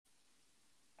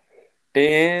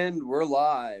And we're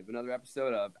live. Another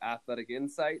episode of Athletic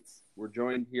Insights. We're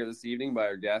joined here this evening by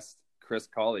our guest, Chris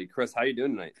Cawley. Chris, how are you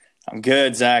doing tonight? I'm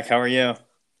good, Zach. How are you?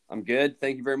 I'm good.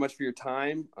 Thank you very much for your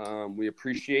time. We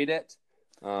appreciate it.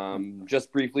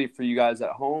 Just briefly for you guys at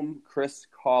home, Chris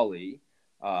Cawley,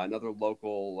 another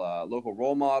local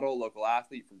role model, local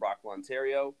athlete from Brockville,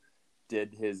 Ontario,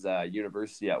 did his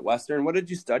university at Western. What did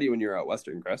you study when you were at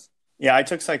Western, Chris? Yeah, I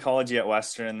took psychology at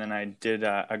Western, and then I did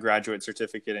a graduate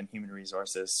certificate in human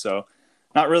resources. So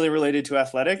not really related to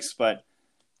athletics, but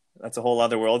that's a whole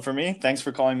other world for me. Thanks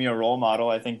for calling me a role model.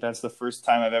 I think that's the first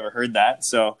time I've ever heard that.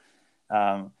 So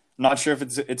I'm not sure if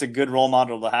it's a good role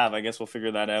model to have. I guess we'll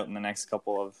figure that out in the next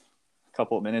couple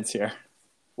of minutes here.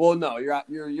 Well, no, you're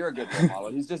a good role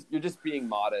model. You're just being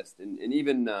modest, and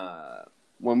even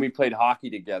when we played hockey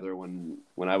together when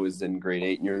I was in grade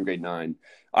 8 and you're in grade 9,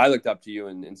 I looked up to you,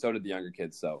 and so did the younger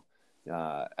kids. So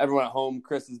everyone at home,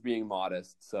 Chris is being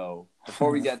modest. So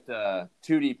before we get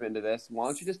too deep into this, why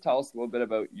don't you just tell us a little bit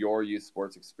about your youth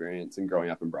sports experience and growing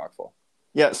up in Brockville?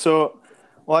 Yeah,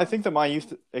 well, I think that my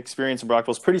youth experience in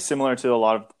Brockville is pretty similar to a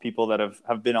lot of people that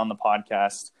have been on the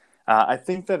podcast. I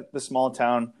think that the small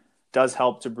town does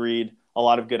help to breed a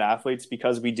lot of good athletes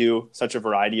because we do such a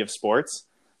variety of sports.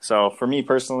 So for me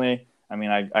personally, I mean,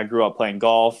 I grew up playing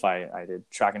golf. I did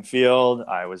track and field.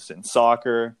 I was in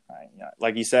soccer.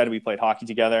 Like you said, we played hockey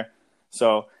together.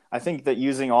 So I think that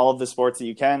using all of the sports that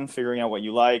you can, figuring out what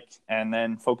you like, and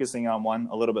then focusing on one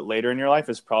a little bit later in your life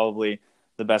is probably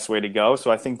the best way to go.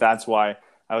 So I think that's why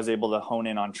I was able to hone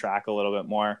in on track a little bit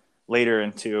more later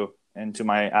into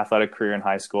my athletic career in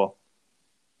high school.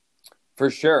 For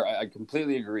sure. I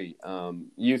completely agree.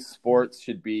 Youth sports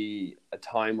should be a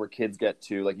time where kids get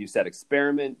to, like you said,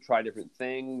 experiment, try different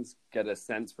things, get a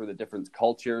sense for the different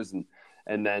cultures,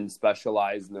 and then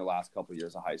specialize in their last couple of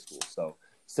years of high school. So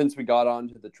since we got on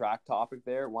to the track topic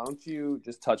there, why don't you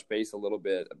just touch base a little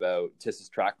bit about TIS's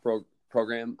track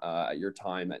program at your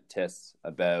time at TIS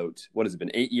about, what has it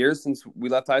been, 8 years since we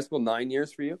left high school, 9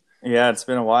 years for you? Yeah, it's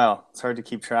been a while. It's hard to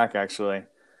keep track, actually.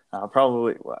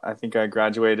 I think I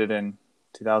graduated in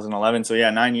 2011. So yeah,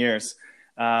 9 years.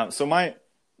 So my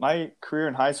career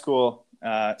in high school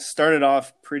started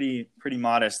off pretty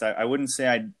modest. I wouldn't say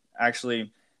I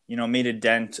actually, made a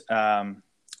dent on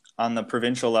the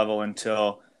provincial level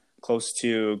until close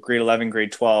to grade 11,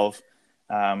 grade 12.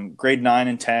 Grade 9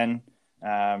 and 10,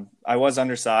 I was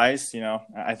undersized.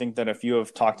 I think that a few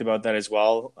have talked about that as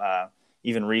well.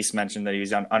 Even Reese mentioned that he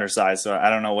was undersized. So I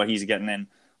don't know what he's getting in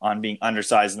on being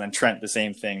undersized, and then Trent, the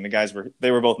same thing. The guys were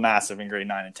both massive in grade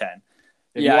 9 and 10.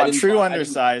 If you want true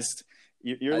undersized,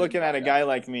 you're looking at a guy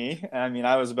like me. I mean,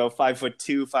 I was about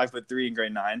 5'2", 5'3" in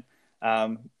grade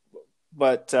 9.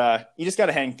 But you just got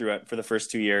to hang through it for the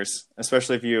first 2 years,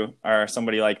 especially if you are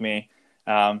somebody like me.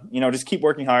 Just keep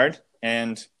working hard,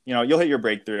 and you'll hit your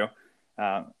breakthrough.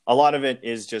 A lot of it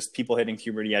is just people hitting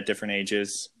puberty at different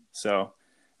ages. So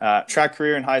track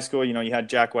career in high school, you had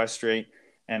Jack Weststraight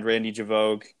and Randy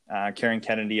Javogue, Karen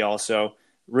Kennedy also,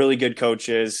 really good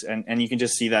coaches. And you can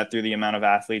just see that through the amount of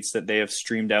athletes that they have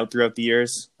streamed out throughout the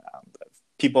years.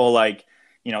 People like,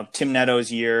 Tim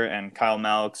Netto's year and Kyle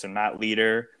Melks and Matt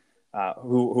Leader,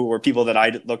 who were people that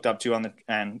I looked up to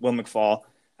and Will McFall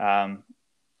on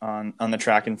the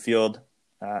track and field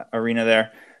arena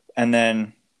there. And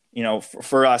then,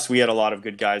 for us, we had a lot of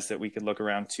good guys that we could look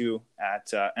around to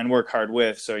and work hard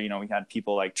with. So, we had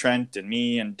people like Trent and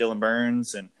me and Dylan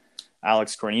Burns and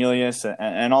Alex Cornelius,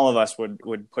 and all of us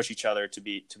would push each other to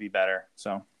be better.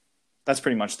 So that's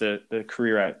pretty much the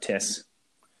career at TIS.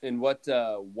 And what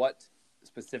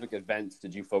specific events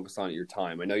did you focus on at your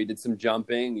time? I know you did some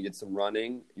jumping, you did some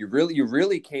running. You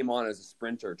really came on as a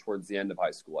sprinter towards the end of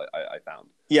high school, I found.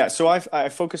 Yeah, so I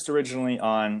focused originally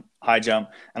on high jump,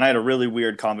 and I had a really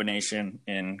weird combination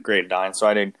in grade 9. So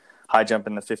I did high jump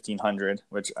in the 1500,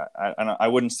 which I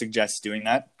wouldn't suggest doing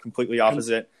that. Completely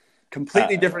opposite.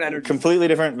 Completely different energy. Completely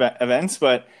different events,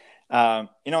 but I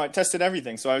tested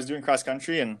everything. So I was doing cross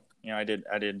country, and I did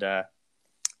the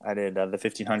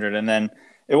 1500, and then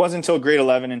it wasn't until grade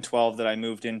 11 and 12 that I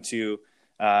moved into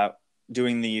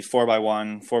doing the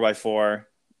 4x1, 4x4,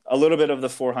 a little bit of the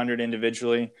 400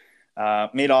 individually.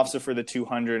 Made OFSA for the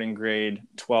 200 in grade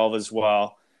 12 as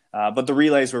well. But the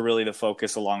relays were really the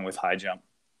focus along with high jump.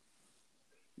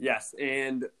 Yes.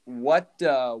 And what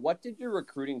did your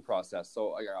recruiting process?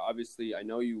 So obviously I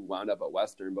know you wound up at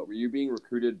Western, but were you being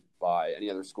recruited by any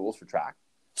other schools for track?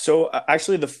 So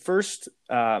actually the first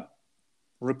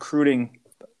recruiting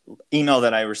email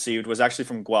that I received was actually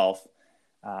from Guelph.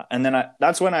 And then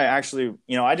that's when I actually,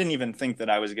 I didn't even think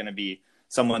that I was going to be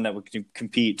someone that would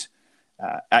compete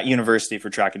at university for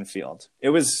track and field. It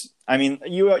was I mean,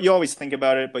 you always think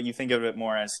about it, but you think of it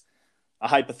more as a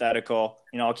hypothetical.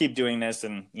 I'll keep doing this,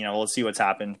 and we'll see what's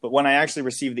happened. But when I actually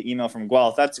received the email from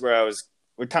Guelph, that's where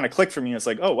it kind of clicked for me. It's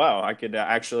like, oh wow, I could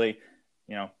actually,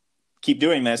 keep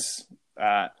doing this.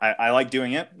 I like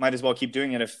doing it. Might as well keep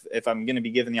doing it if I'm going to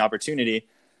be given the opportunity.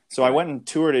 So I went and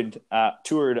toured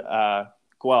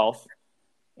Guelph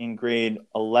in grade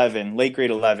 11, late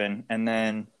grade 11, and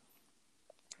then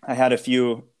I had a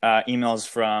few emails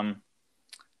from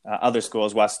other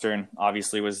schools. Western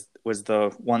obviously was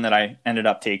the one that I ended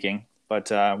up taking, but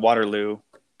Waterloo,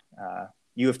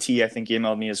 U of T, I think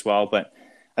emailed me as well. But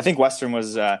I think Western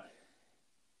was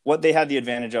what they had the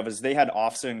advantage of is they had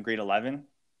OFSA in grade 11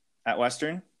 at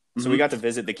Western, so we got to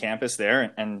visit the campus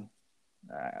there, and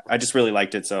I just really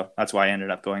liked it, so that's why I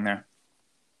ended up going there.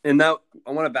 And now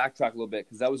I want to backtrack a little bit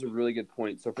because that was a really good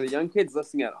point. So for the young kids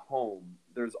listening at home,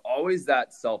 there's always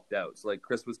that self-doubt. So like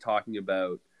Chris was talking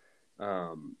about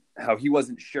how he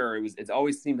wasn't sure. It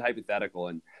always seemed hypothetical.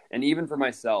 And even for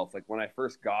myself, like when I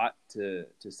first got to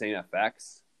St.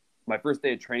 FX, my first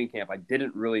day of training camp, I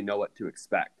didn't really know what to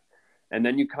expect. And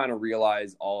then you kind of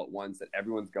realize all at once that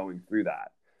everyone's going through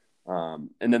that.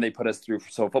 And then they put us through,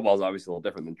 so football is obviously a little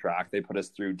different than track. They put us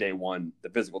through day one, the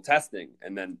physical testing.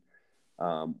 And then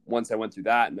once I went through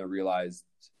that and I realized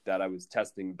that I was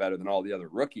testing better than all the other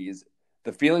rookies,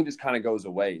 the feeling just kind of goes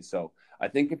away. So I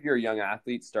think if you're a young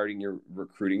athlete starting your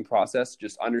recruiting process,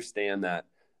 just understand that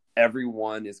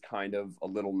everyone is kind of a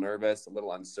little nervous, a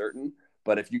little uncertain.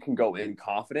 But if you can go in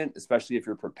confident, especially if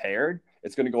you're prepared,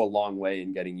 it's going to go a long way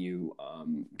in getting you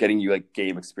like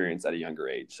game experience at a younger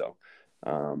age. So,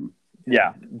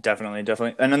 yeah,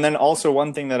 definitely. And then also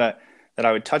one thing that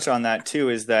I would touch on that too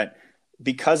is that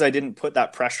because I didn't put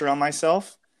that pressure on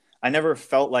myself, I never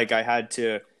felt like I had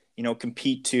to,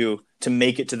 compete to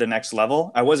make it to the next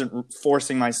level. I wasn't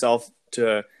forcing myself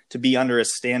to be under a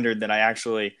standard that I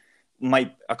actually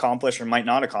might accomplish or might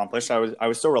not accomplish. I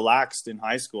was so relaxed in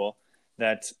high school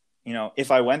that,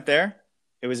 if I went there,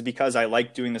 it was because I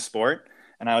liked doing the sport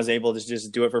and I was able to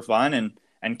just do it for fun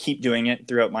and keep doing it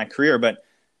throughout my career. But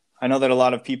I know that a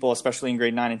lot of people, especially in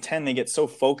grade 9 and 10, they get so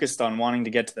focused on wanting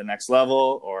to get to the next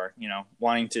level or,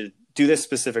 wanting to do this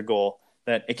specific goal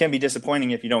that it can be disappointing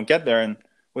if you don't get there. And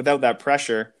without that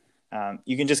pressure,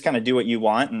 you can just kind of do what you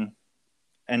want.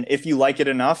 And if you like it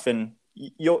enough, and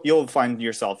you'll find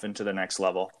yourself into the next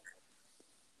level.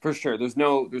 For sure. There's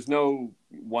no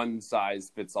one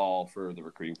size fits all for the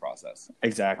recruiting process.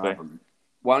 Exactly.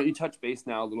 Why don't you touch base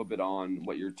now a little bit on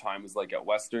what your time was like at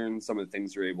Western, some of the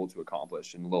things you're able to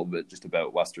accomplish, and a little bit just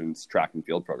about Western's track and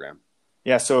field program.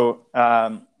 Yeah, so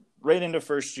right into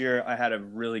first year, I had a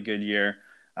really good year.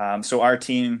 So our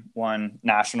team won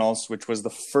nationals, which was the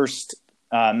first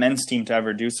men's team to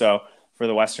ever do so for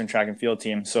the Western track and field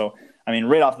team. So, I mean,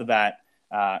 right off the bat,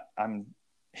 I'm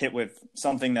hit with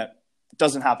something that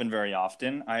doesn't happen very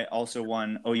often. I also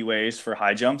won OUAs for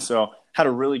high jump, so had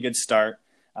a really good start.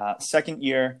 Second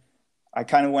year, I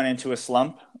kind of went into a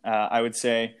slump. I would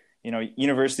say,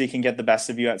 university can get the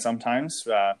best of you at sometimes.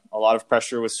 A lot of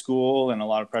pressure with school and a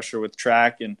lot of pressure with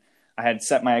track. And I had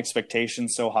set my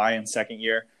expectations so high in second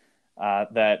year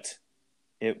that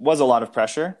it was a lot of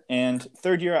pressure. And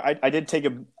third year, I did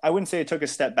I wouldn't say I took a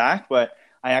step back, but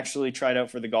I actually tried out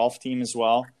for the golf team as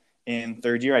well. In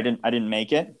third year, I didn't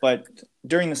make it. But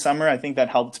during the summer, I think that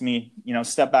helped me,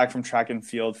 step back from track and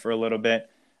field for a little bit.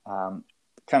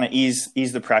 Kind of ease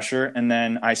the pressure. And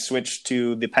then I switched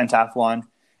to the pentathlon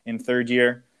in third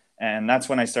year. And that's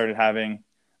when I started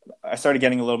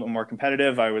getting a little bit more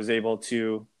competitive. I was able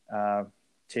to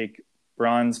take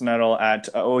bronze medal at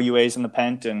OUAs in the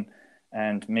pent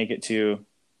and make it to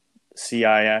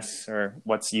CIS, or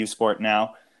what's U Sport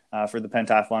now, for the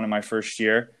pentathlon in my first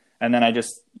year. And then I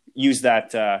just used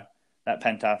that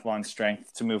pentathlon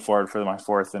strength to move forward for my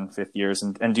fourth and fifth years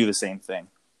and do the same thing.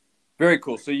 Very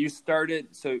cool. So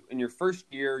so in your first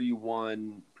year, you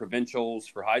won provincials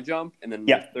for high jump, and then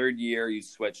the third year, you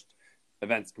switched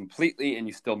events completely, and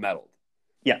you still medaled.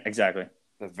 Yeah, exactly.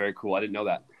 That's very cool. I didn't know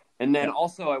that. And then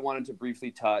also, I wanted to briefly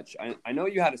touch. I know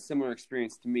you had a similar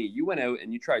experience to me. You went out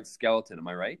and you tried skeleton. Am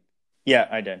I right? Yeah,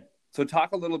 I did. So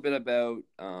talk a little bit about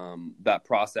that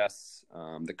process,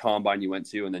 the combine you went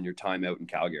to, and then your time out in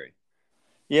Calgary.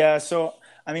 Yeah, so,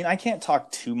 I mean, I can't talk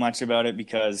too much about it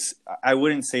because I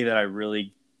wouldn't say that I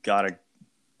really got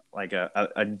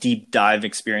a deep dive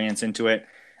experience into it.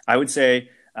 I would say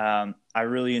I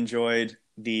really enjoyed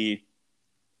the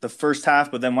first half,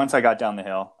 but then once I got down the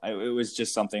hill, it was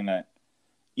just something that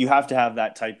you have to have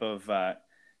that type of you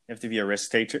have to be a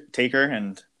risk taker,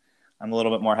 and I'm a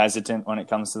little bit more hesitant when it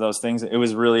comes to those things. It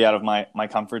was really out of my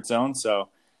comfort zone, so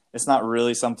it's not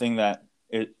really something that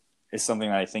is something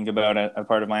that I think about a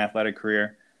part of my athletic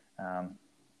career.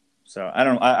 So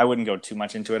I wouldn't go too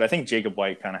much into it. I think Jacob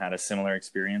White kind of had a similar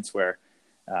experience where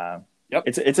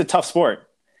it's a tough sport,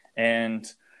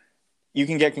 and you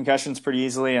can get concussions pretty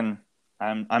easily. And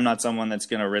I'm not someone that's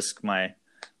going to risk my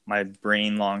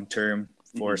brain long term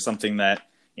for something that,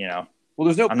 well,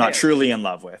 there's no I'm not truly in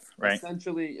love with, right?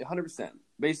 Essentially, 100%.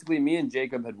 Basically, me and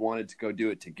Jacob had wanted to go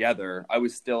do it together. I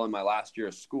was still in my last year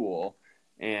of school,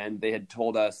 and they had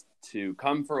told us to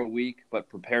come for a week, but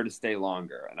prepare to stay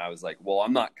longer. And I was like, well,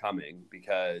 I'm not coming,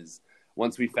 because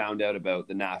once we found out about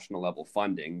the national level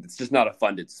funding, it's just not a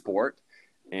funded sport.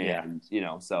 And,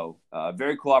 so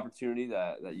very cool opportunity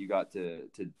that you got to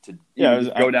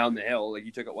go down the hill. Like,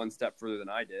 you took it one step further than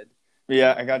I did.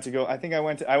 Yeah, I got to go. I think I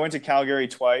went to Calgary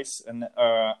twice, and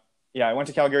I went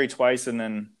to Calgary twice, and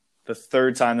then the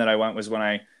third time that I went was when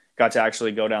I got to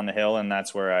actually go down the hill, and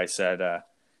that's where I said,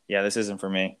 this isn't for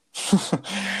me.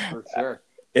 For sure.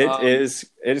 It's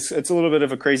a little bit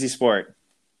of a crazy sport.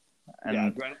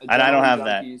 And I don't have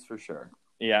that. For sure.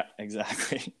 Yeah,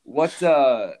 exactly. What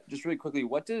just really quickly,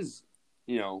 what does,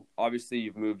 obviously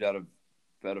you've moved out of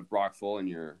Brockville,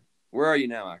 and where are you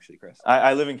now, actually, Chris?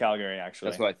 I live in Calgary,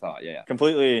 actually. That's what I thought. Yeah.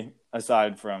 Completely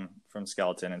aside from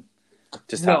Skeleton, and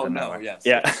just happened that way. Yes.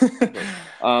 Yeah.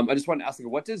 I just wanted to ask,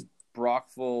 what does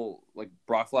Brockville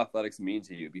athletics mean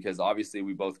to you? Because obviously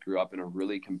we both grew up in a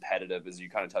really competitive, as you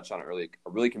kind of touched on earlier, a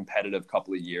really competitive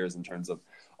couple of years in terms of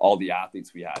all the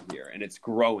athletes we had here, and it's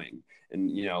growing. And,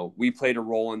 we played a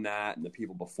role in that, and the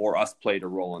people before us played a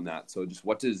role in that. So just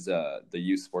what does the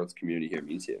youth sports community here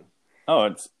mean to you? Oh,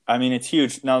 it's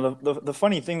huge. Now, the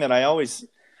funny thing that I always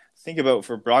think about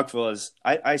for Brockville is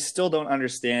I still don't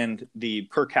understand the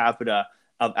per capita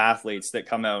of athletes that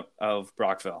come out of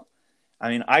Brockville. I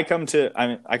mean, I come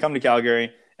to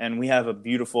Calgary, and we have a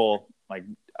beautiful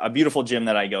gym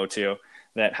that I go to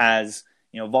that has,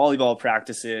 volleyball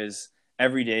practices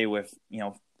every day with,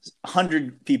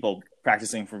 100 people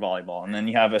practicing for volleyball. And then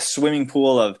you have a swimming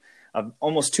pool of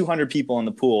almost 200 people in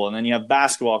the pool. And then you have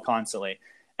basketball constantly.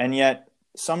 And yet,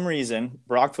 some reason,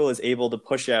 Brockville is able to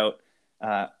push out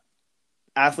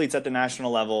athletes at the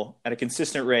national level at a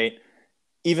consistent rate,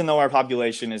 even though our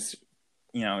population is,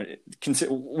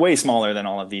 way smaller than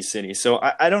all of these cities. So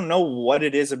I don't know what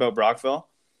it is about Brockville.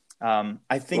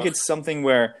 I think it's something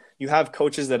where you have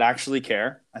coaches that actually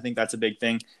care. I think that's a big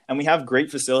thing. And we have great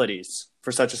facilities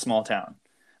for such a small town,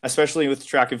 especially with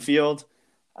track and field.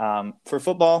 For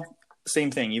football,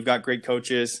 same thing. You've got great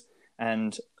coaches,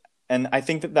 and I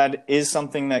think that is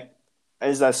something that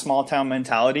is that small town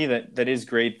mentality that is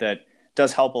great, that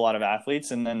does help a lot of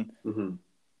athletes. And then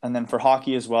and then for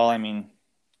hockey as well, I mean,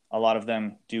 a lot of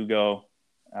them do go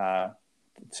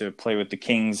to play with the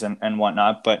Kings and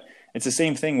whatnot. But it's the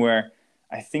same thing where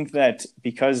I think that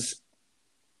because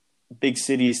big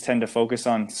cities tend to focus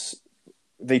on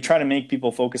 – they try to make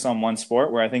people focus on one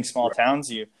sport, where I think small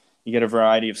towns, you get a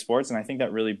variety of sports, and I think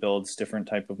that really builds different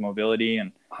type of mobility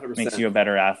and 100%. Makes you a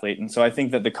better athlete. And so I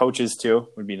think that the coaches too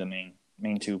would be the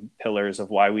main two pillars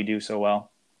of why we do so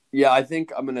well. Yeah, I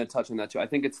think I'm going to touch on that too. I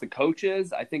think it's the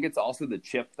coaches. I think it's also the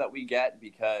chip that we get,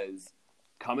 because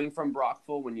coming from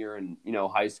Brockville, when you're in,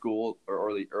 high school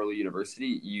or early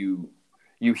university, you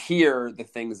hear the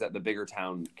things that the bigger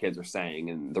town kids are saying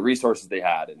and the resources they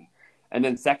had. And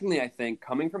then secondly, I think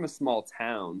coming from a small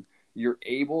town, you're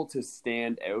able to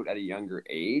stand out at a younger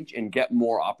age and get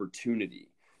more opportunity.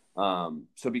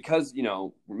 So because,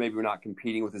 maybe we're not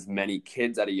competing with as many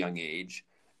kids at a young age,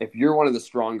 if you're one of the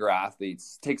stronger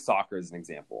athletes, take soccer as an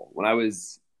example. When I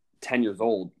was 10 years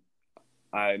old,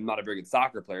 I'm not a very good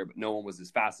soccer player, but no one was as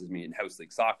fast as me in house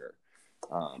league soccer.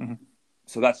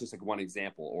 So that's just like one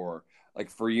example. Or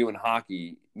like for you in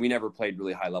hockey, we never played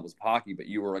really high levels of hockey, but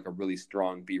you were like a really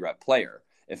strong B-rep player.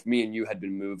 If me and you had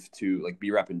been moved to like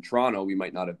B-rep in Toronto, we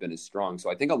might not have been as strong. So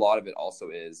I think a lot of it also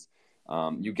is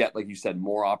you get, like you said,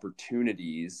 more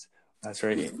opportunities. That's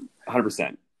right.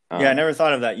 100%. Yeah, I never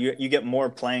thought of that. You get more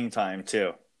playing time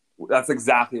too. That's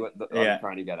exactly what I'm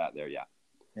trying to get at there.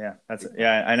 Yeah.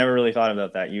 I never really thought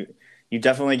about that. You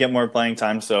definitely get more playing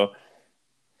time. So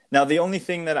now the only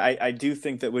thing that I do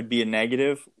think that would be a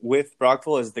negative with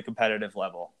Brockville is the competitive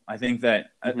level. I think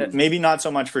that maybe not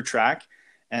so much for track,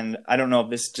 and I don't know if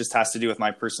this just has to do with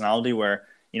my personality, where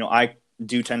I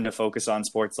do tend to focus on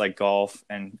sports like golf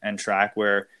and track,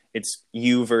 where it's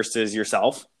you versus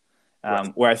yourself.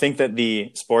 Where I think that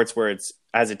the sports where it's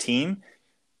as a team,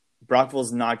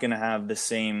 Brockville's not going to have the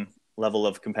same level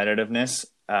of competitiveness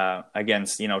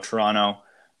against, Toronto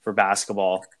for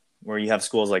basketball, where you have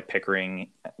schools like Pickering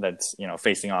that's,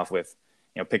 facing off with,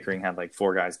 Pickering had like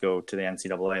 4 guys go to the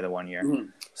NCAA the one year.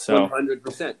 So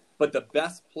 100%. But the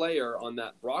best player on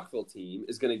that Brockville team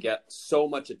is going to get so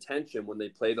much attention when they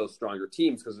play those stronger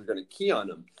teams because they're going to key on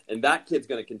them, and that kid's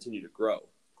going to continue to grow.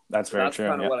 That's very true.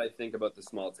 That's kind of what I think about the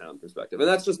small town perspective, and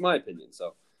that's just my opinion.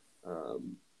 So,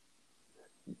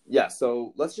 yeah.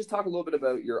 So let's just talk a little bit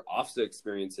about your OFSA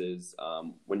experiences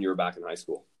when you were back in high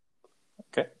school.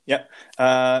 Okay.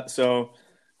 Yeah. So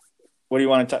what do you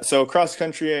want to talk? So cross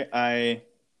country, I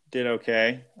did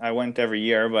okay. I went every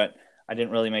year, but I didn't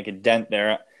really make a dent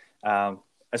there.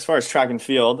 As far as track and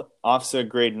field, OFSA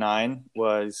grade 9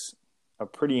 was a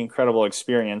pretty incredible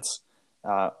experience.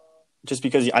 Just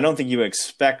because I don't think you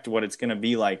expect what it's going to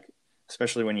be like,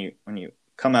 especially when you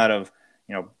come out of,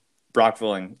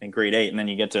 Brockville in grade 8, and then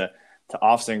you get to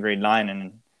OFSA in grade 9,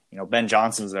 and, Ben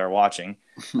Johnson's there watching.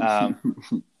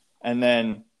 And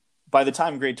then by the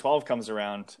time grade 12 comes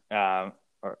around,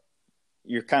 or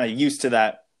you're kind of used to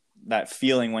that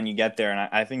feeling when you get there. And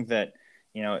I think that,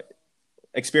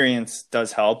 experience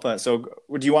does help. So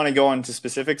do you want to go into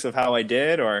specifics of how I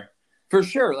did, or? For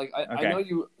sure. Like I know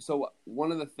you, so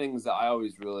one of the things that I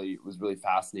always was really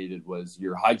fascinated was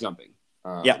your high jumping.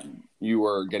 Yeah. You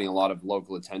were getting a lot of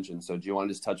local attention. So do you want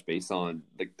to just touch base on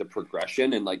the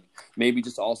progression and maybe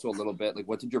just also a little bit,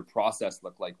 what did your process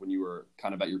look like when you were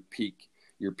kind of at your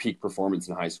peak performance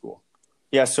in high school?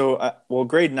 Yeah. So,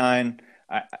 grade 9,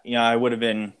 I would have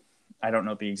been, I don't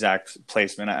know the exact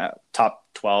placement, top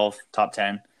 12, top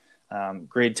 10,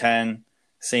 grade 10,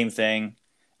 same thing.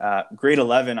 Grade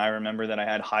 11, I remember that I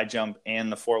had high jump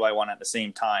and the 4x1 at the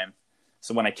same time.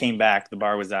 So when I came back, the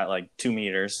bar was at 2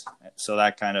 meters. So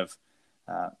that kind of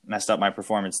messed up my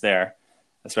performance there.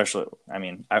 Especially,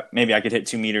 maybe I could hit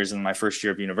 2 meters in my first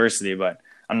year of university, but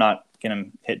I'm not going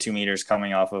to hit 2 meters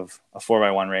coming off of a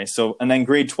 4x1 race. So, and then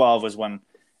grade 12 was when,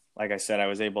 like I said, I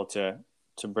was able to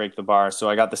break the bar. So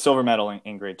I got the silver medal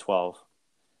in grade 12,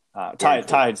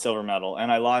 tied silver medal.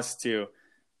 And I lost to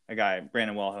a guy,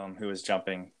 Brandon Wilhelm, who was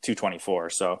jumping 224.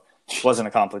 So it wasn't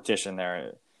a competition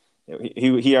there.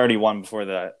 He already won before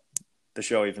the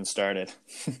show even started.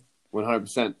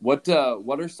 100%. What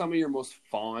are some of your most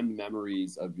fond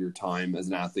memories of your time as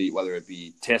an athlete, whether it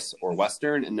be TIS or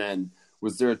Western? And then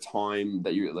was there a time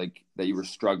that you were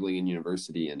struggling in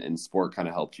university and sport kind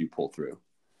of helped you pull through?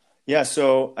 Yeah,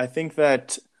 so I think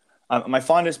that my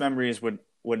fondest memories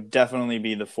would definitely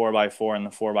be the 4x4 and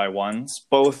the 4x1s,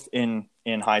 both in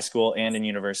high school and in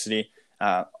university.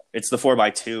 It's the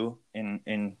 4x2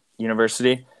 in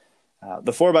university.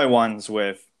 The 4x1s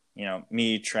with,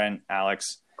 me, Trent,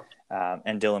 Alex,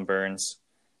 and Dylan Burns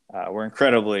were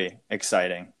incredibly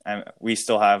exciting. We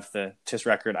still have the TIS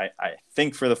record, I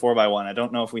think, for the 4x1. I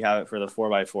don't know if we have it for the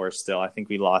 4x4 still. I think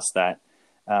we lost that.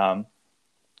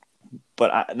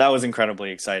 But that was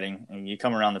incredibly exciting. And you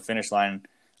come around the finish line,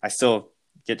 I still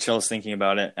get chills thinking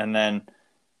about it. And then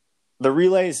the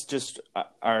relays just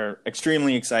are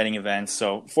extremely exciting events.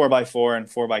 So 4x4 and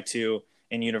 4x2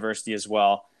 in university as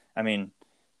well.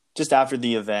 Just after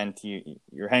the event,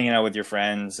 you're hanging out with your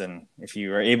friends, and if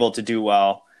you are able to do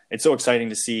well, it's so exciting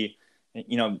to see.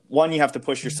 One, you have to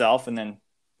push yourself, and then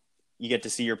you get to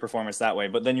see your performance that way.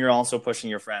 But then you're also pushing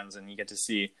your friends, and you get to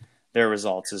see their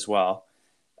results as well.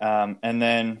 And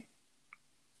then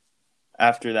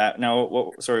after that,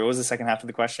 what was the second half of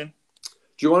the question?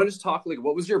 Do you want to just talk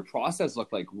what was your process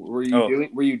look like? Were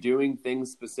you doing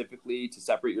things specifically to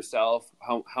separate yourself?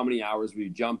 How many hours were you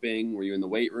jumping? Were you in the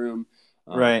weight room?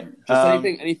 Right. Just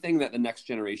anything that the next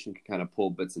generation can kind of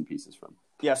pull bits and pieces from.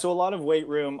 Yeah. So a lot of weight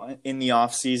room in the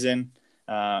off season,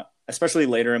 especially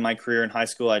later in my career in high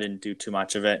school. I didn't do too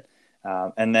much of it.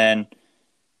 And then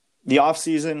the off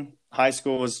season, high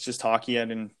school was just hockey. I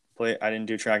didn't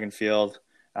do track and field.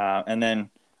 And then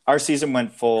our season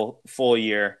went full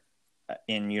year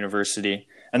in university.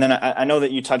 And then I know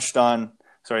that you touched on,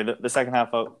 the second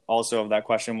half also of that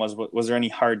question was there any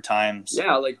hard times?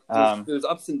 Yeah, there's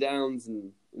ups and downs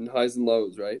and highs and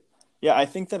lows, right? Yeah, I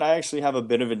think that I actually have a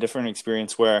bit of a different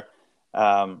experience where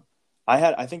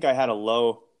I think I had a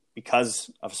low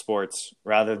because of sports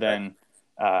rather than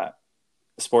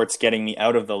sports getting me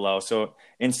out of the low. So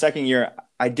in second year,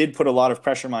 I did put a lot of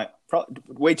pressure,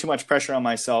 way too much pressure on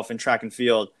myself in track and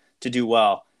field to do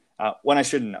well when I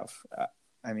shouldn't have.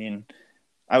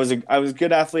 I was a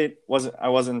good athlete. I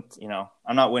wasn't,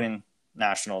 I'm not winning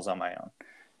nationals on my own.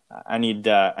 I need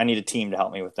a team to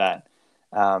help me with that.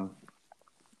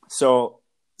 So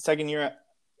second year,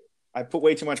 I put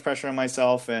way too much pressure on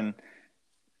myself, and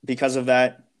because of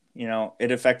that,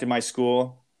 it affected my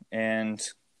school, and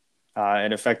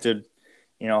it affected,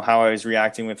 how I was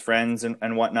reacting with friends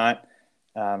and whatnot.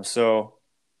 So,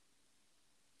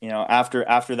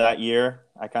 after that year,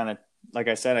 I kind of, like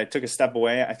I said, I took a step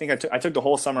away. I think I took the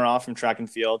whole summer off from track and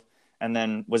field, and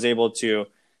then was able to,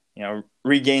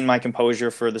 regain my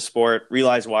composure for the sport,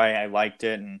 realize why I liked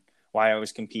it and why I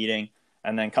was competing.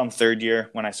 And then come third year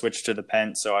when I switched to the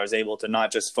Pent, so I was able to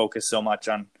not just focus so much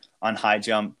on high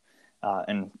jump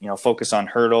and focus on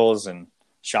hurdles and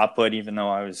shot put, even though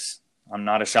I'm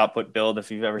not a shot put build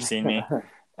if you've ever seen me,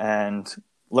 and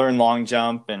learn long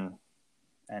jump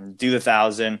and do the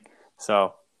 1,000.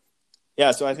 So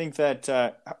yeah, so I think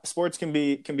that sports can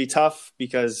be tough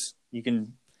because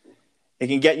it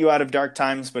can get you out of dark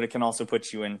times, but it can also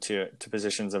put you into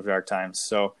positions of dark times.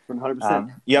 So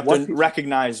 100%. You have to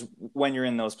recognize when you're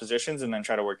in those positions and then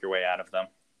try to work your way out of them.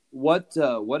 What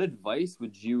advice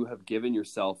would you have given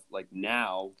yourself like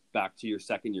now back to your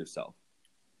second year self?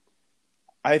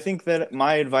 I think that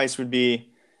my advice would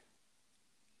be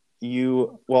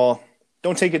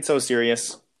don't take it so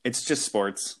serious. It's just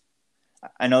sports.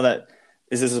 I know that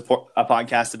this is a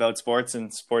podcast about sports,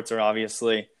 and sports are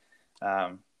obviously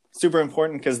super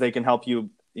important because they can help you,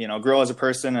 grow as a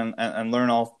person and learn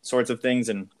all sorts of things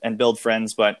and build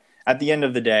friends. But at the end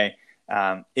of the day,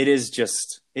 it is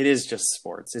just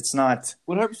sports. It's not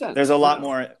 100%. There's a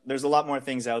lot more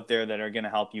things out there that are going to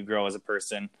help you grow as a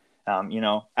person.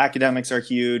 Academics are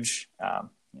huge.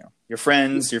 Your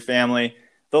friends, your family,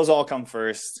 those all come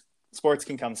first. Sports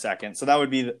can come second. So that would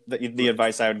be the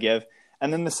advice I would give.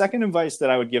 And then the second advice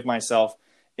that I would give myself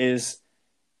is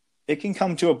it can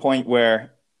come to a point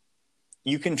where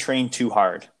you can train too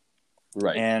hard.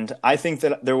 Right. And I think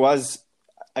that there was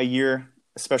a year,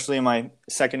 especially in my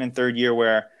second and third year,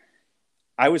 where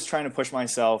I was trying to push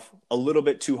myself a little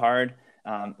bit too hard.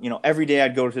 Every day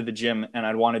I'd go to the gym and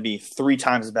I'd want to be 3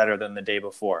 times better than the day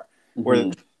before. Mm-hmm.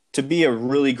 Where to be a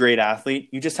really great athlete,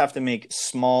 you just have to make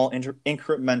small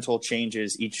incremental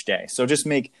changes each day. So just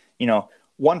make,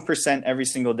 1% every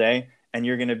single day, and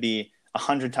you're going to be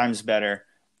 100 times better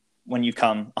when you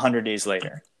come 100 days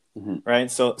later. Mm-hmm. Right.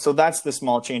 So that's the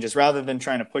small changes rather than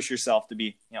trying to push yourself to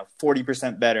be,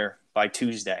 40% better by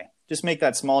Tuesday. Just make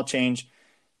that small change.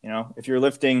 If you're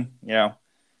lifting,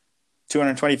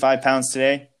 225 pounds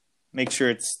today, make sure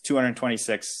it's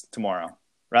 226 tomorrow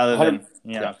rather than,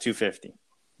 250.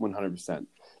 100%.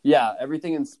 Yeah.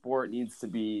 Everything in sport needs to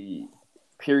be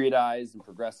periodized and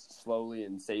progressed slowly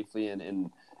and safely and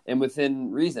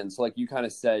within reason. So like you kind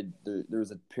of said, there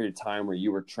was a period of time where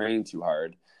you were training too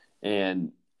hard.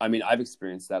 And I mean, I've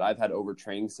experienced that. I've had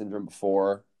overtraining syndrome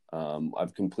before.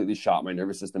 I've completely shot my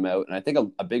nervous system out. And I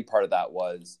think a big part of that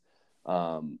was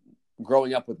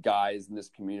growing up with guys in this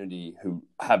community who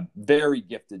have very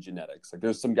gifted genetics. Like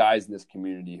there's some guys in this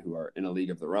community who are in a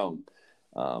league of their own.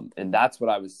 And that's what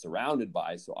I was surrounded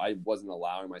by. So I wasn't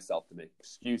allowing myself to make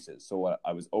excuses. So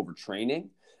I was overtraining.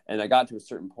 And I got to a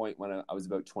certain point when I was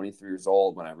about 23 years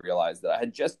old when I realized that I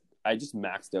just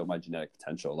maxed out my genetic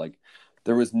potential. Like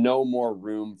there was no more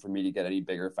room for me to get any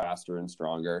bigger, faster, and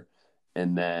stronger.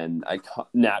 And then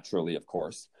naturally, of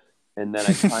course. And then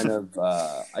that's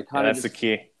the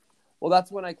key. Well,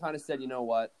 that's when I kind of said, you know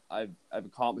what, I've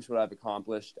accomplished what I've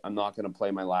accomplished. I'm not going to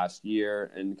play my last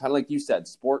year. And kind of like you said,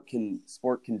 sport can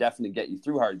definitely get you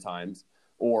through hard times,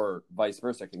 or vice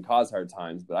versa, can cause hard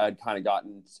times. But I had kind of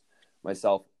gotten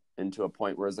myself into a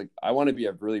point where it's like, I want to be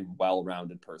a really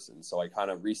well-rounded person. So I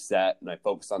kind of reset and I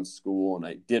focused on school and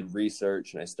I did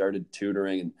research and I started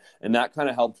tutoring and that kind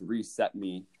of helped reset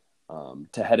me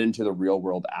to head into the real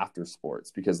world after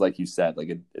sports, because like you said, like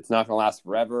it's not going to last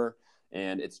forever.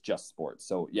 And it's just sports.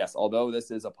 So yes, although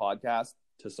this is a podcast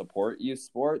to support youth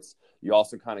sports, you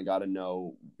also kind of got to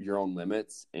know your own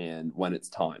limits and when it's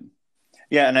time.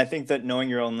 Yeah. And I think that knowing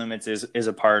your own limits is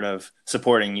a part of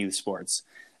supporting youth sports.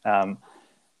 A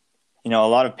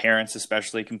lot of parents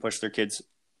especially can push their kids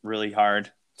really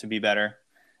hard to be better.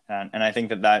 And I think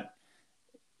that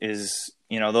is,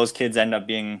 those kids end up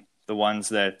being the ones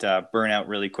that burn out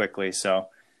really quickly. So,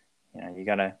 you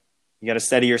got to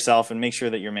steady yourself and make sure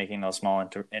that you're making those small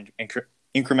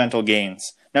incremental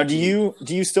gains. Now, do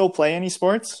you still play any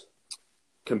sports?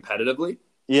 Competitively?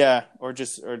 Yeah, or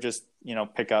just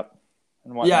pick up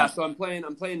and whatnot. Yeah, so I'm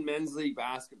playing men's league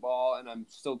basketball, and I'm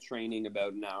still training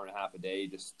about an hour and a half a day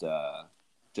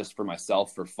just for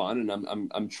myself for fun, and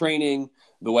I'm training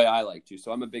the way I like to.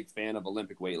 So I'm a big fan of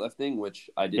Olympic weightlifting, which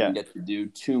I didn't get to do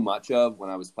too much of when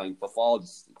I was playing football.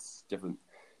 It's different.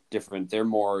 They're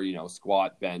more,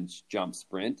 squat, bench, jump,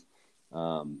 sprint.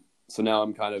 So now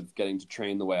I'm kind of getting to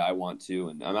train the way I want to.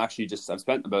 And I'm actually I've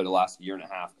spent about the last year and a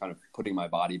half kind of putting my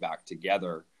body back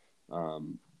together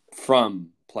from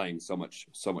playing so much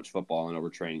football and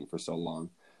overtraining for so long.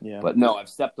 Yeah. But no, I've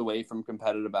stepped away from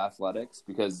competitive athletics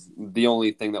because the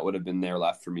only thing that would have been there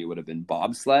left for me would have been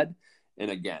bobsled. And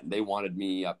again, they wanted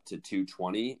me up to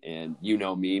 220, and you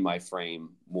know me, my frame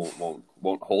won't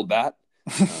hold that.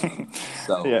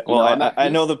 So yeah, you well, know, I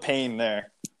know the pain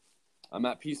there. I'm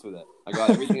at peace with it. I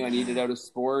got everything I needed out of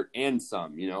sport and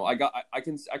some. You know, I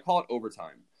call it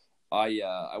overtime.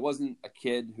 I wasn't a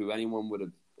kid who anyone would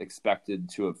have expected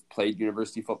to have played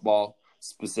university football,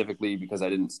 specifically because I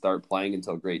didn't start playing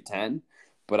until grade 10.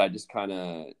 But I just kind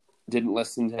of didn't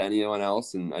listen to anyone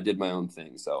else, and I did my own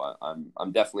thing. So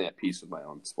I'm definitely at peace with my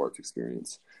own sports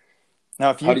experience. Now,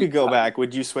 if you could go back,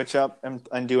 would you switch up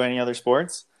and do any other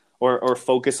sports, or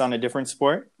focus on a different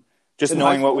sport? Just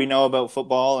knowing what we know about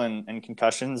football and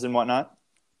concussions and whatnot.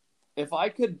 If I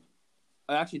could,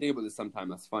 I actually think about this sometime.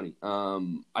 That's funny.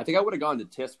 I think I would have gone to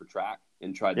TIS for track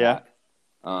and tried that.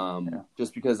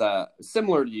 Just because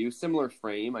similar to you, similar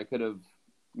frame, I could have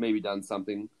maybe done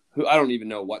something. I don't even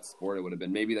know what sport it would have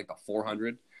been. Maybe like the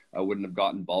 400. I wouldn't have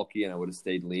gotten bulky and I would have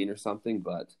stayed lean or something.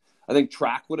 But I think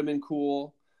track would have been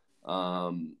cool.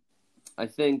 I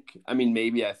think,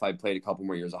 maybe if I played a couple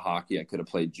more years of hockey, I could have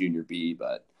played junior B.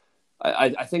 But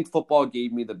I think football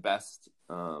gave me the best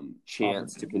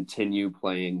chance to continue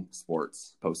playing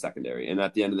sports post-secondary. And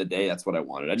at the end of the day, that's what I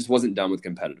wanted. I just wasn't done with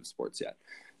competitive sports yet.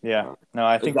 Yeah. No,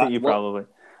 I think that you probably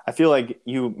 – I feel like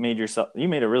you made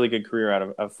a really good career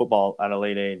out of football at a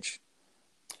late age.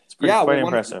 It's quite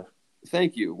impressive.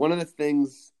 Thank you. One of the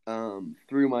things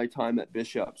through my time at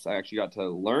Bishops I actually got to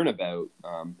learn about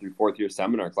through fourth-year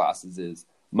seminar classes is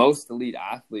most elite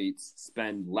athletes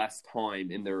spend less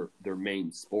time in their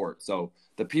main sport. So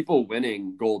the people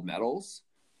winning gold medals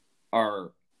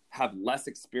have less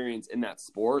experience in that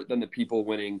sport than the people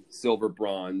winning silver,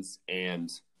 bronze,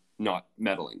 and not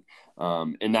medaling.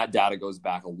 And that data goes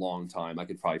back a long time. I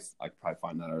could probably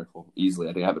find that article easily.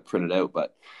 I think I have it printed out,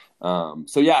 but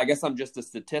so yeah, I guess I'm just a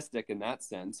statistic in that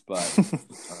sense, but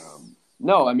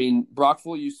no,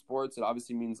 Brockville Youth Sports, it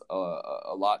obviously means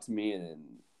a lot to me, and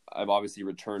I've obviously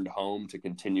returned home to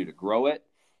continue to grow it.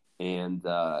 And,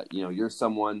 you're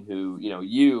someone who,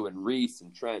 you and Reese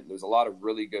and Trent, there's a lot of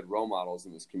really good role models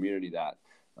in this community that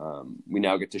we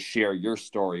now get to share your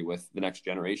story with the next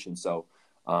generation. So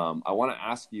I want to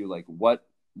ask you, like,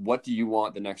 what do you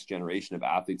want the next generation of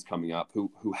athletes coming up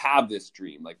who have this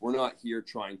dream? Like, we're not here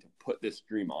trying to put this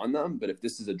dream on them, but if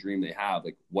this is a dream they have,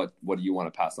 like, what do you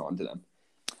want to pass on to them?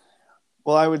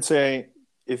 Well, I would say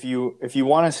if you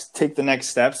want to take the next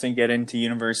steps and get into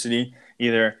university,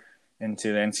 either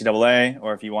into the NCAA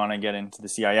or if you want to get into the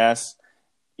CIS,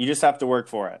 you just have to work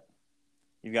for it.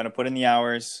 You've got to put in the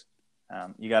hours.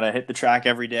 You got to hit the track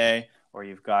every day, or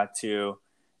you've got to,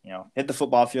 hit the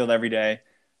football field every day.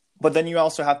 But then you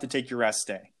also have to take your rest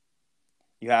day.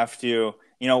 You have to,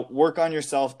 work on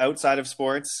yourself outside of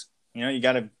sports. You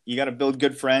got to build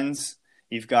good friends.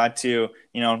 You've got to,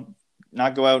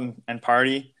 not go out and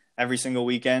party every single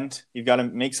weekend. You've got to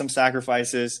make some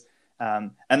sacrifices,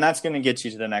 and that's going to get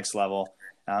you to the next level.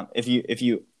 If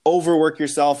you overwork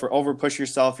yourself or overpush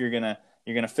yourself, you're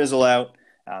gonna fizzle out.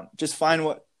 Just find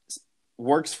what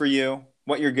works for you,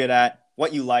 what you're good at,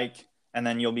 what you like, and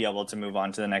then you'll be able to move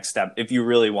on to the next step if you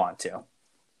really want to.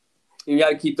 You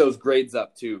got to keep those grades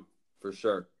up too, for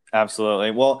sure.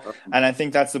 Absolutely. Well, and I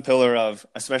think that's the pillar of,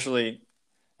 especially,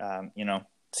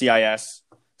 CIS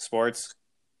sports.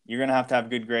 You're going to have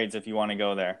good grades if you want to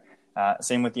go there.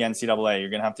 Same with the NCAA. You're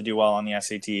going to have to do well on the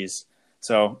SATs.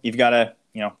 So you've got to,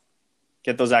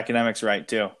 get those academics right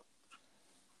too.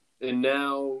 And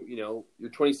now, you're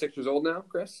 26 years old now,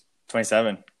 Chris?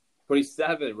 27.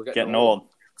 27. We're getting old.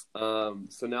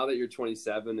 So now that you're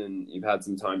 27 and you've had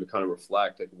some time to kind of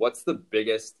reflect, like, what's the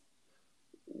biggest,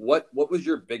 what was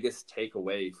your biggest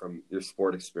takeaway from your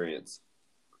sport experience?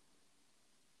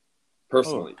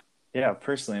 Personally. Oh, yeah,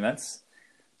 personally.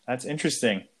 That's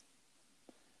interesting.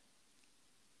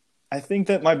 I think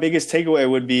that my biggest takeaway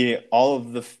would be all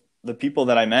of the people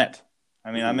that I met.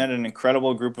 I met an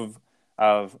incredible group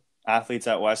of athletes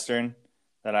at Western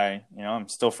that I'm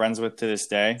still friends with to this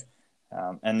day.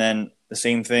 And then the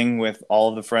same thing with all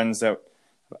of the friends that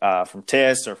from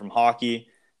TIS or from hockey.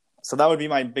 So that would be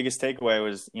my biggest takeaway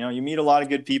was, you meet a lot of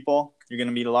good people. You're going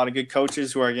to meet a lot of good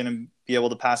coaches who are going to be able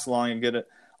to pass along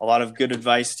a lot of good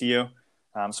advice to you.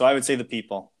 So I would say the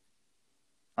people.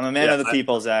 I'm a man of the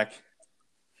people, Zach.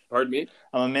 Pardon me?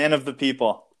 I'm a man of the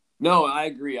people. No, I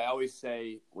agree. I always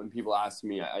say when people ask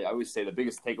me, I always say the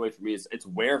biggest takeaway for me is it's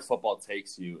where football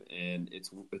takes you, and it's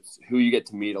who you get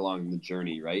to meet along the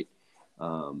journey, right?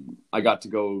 I got to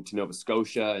go to Nova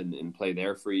Scotia and play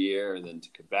there for a year, and then to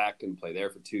Quebec and play there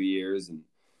for 2 years. And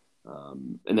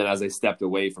then as I stepped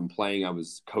away from playing, I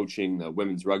was coaching the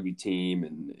women's rugby team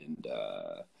and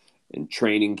and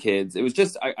training kids. It was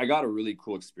just I got a really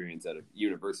cool experience out of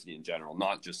university in general,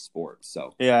 not just sports.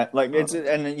 So Yeah, like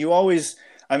and you always,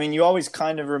 I mean, you always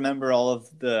kind of remember all of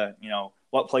the,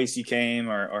 what place you came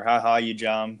or how high you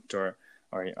jumped or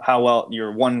how well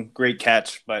your one great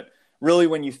catch. But really,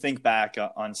 when you think back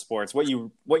on sports, what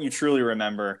you truly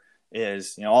remember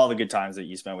is, all the good times that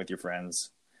you spent with your friends.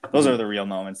 Those are the real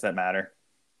moments that matter.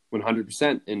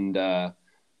 100%. And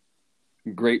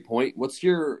great point. What's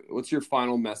your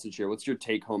final message here? What's your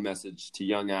take home message to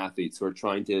young athletes who are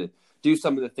trying to do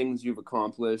some of the things you've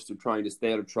accomplished, or trying to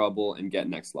stay out of trouble and get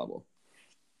next level?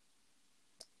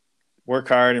 Work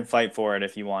hard and fight for it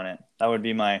if you want it. That would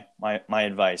be my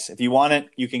advice. If you want it,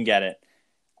 you can get it.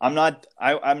 I'm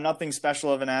nothing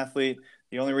special of an athlete.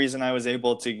 The only reason I was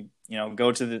able to,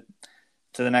 go to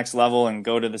the next level and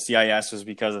go to the CIS was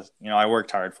because, I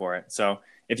worked hard for it. So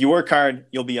if you work hard,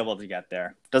 you'll be able to get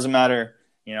there. Doesn't matter,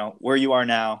 where you are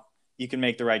now, you can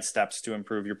make the right steps to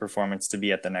improve your performance to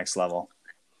be at the next level.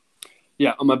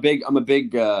 Yeah, I'm a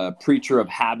big preacher of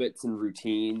habits and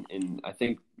routine, and I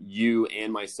think you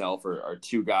and myself are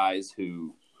two guys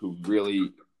who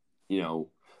really,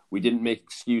 we didn't make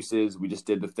excuses. We just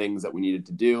did the things that we needed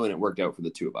to do, and it worked out for the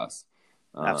two of us.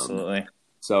 Absolutely.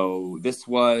 So this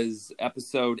was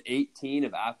episode 18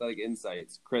 of Athletic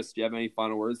Insights. Chris, do you have any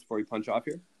final words before we punch off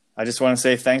here? I just want to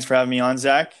say thanks for having me on,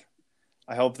 Zach.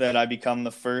 I hope that I become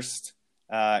the first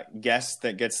guest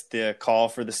that gets the call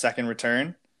for the second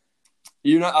return.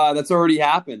 That's already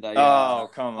happened. Come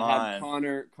on. I had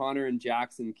Connor and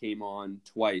Jackson came on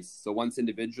twice. So once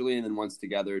individually and then once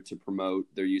together to promote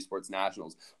their U Sports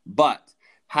Nationals. But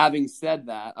having said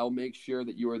that, I'll make sure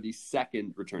that you are the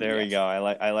second returning There we guest. go.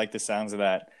 I like the sounds of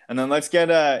that. And then let's get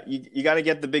you got to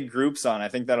get the big groups on. I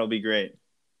think that'll be great.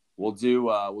 We'll do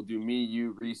me,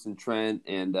 you, Reese, and Trent,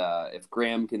 and if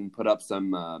Graham can put up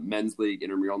some men's league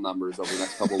intramural numbers over the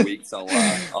next couple of weeks,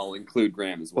 I'll include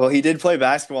Graham as well. Well, he did play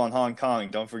basketball in Hong Kong.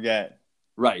 Don't forget.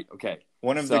 Right. Okay.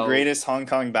 One of the greatest Hong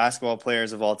Kong basketball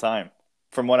players of all time,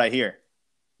 from what I hear.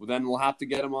 Well, then we'll have to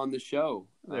get him on the show.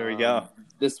 There we go.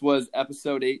 This was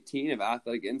episode 18 of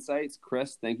Athletic Insights.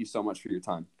 Chris, thank you so much for your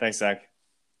time. Thanks, Zach.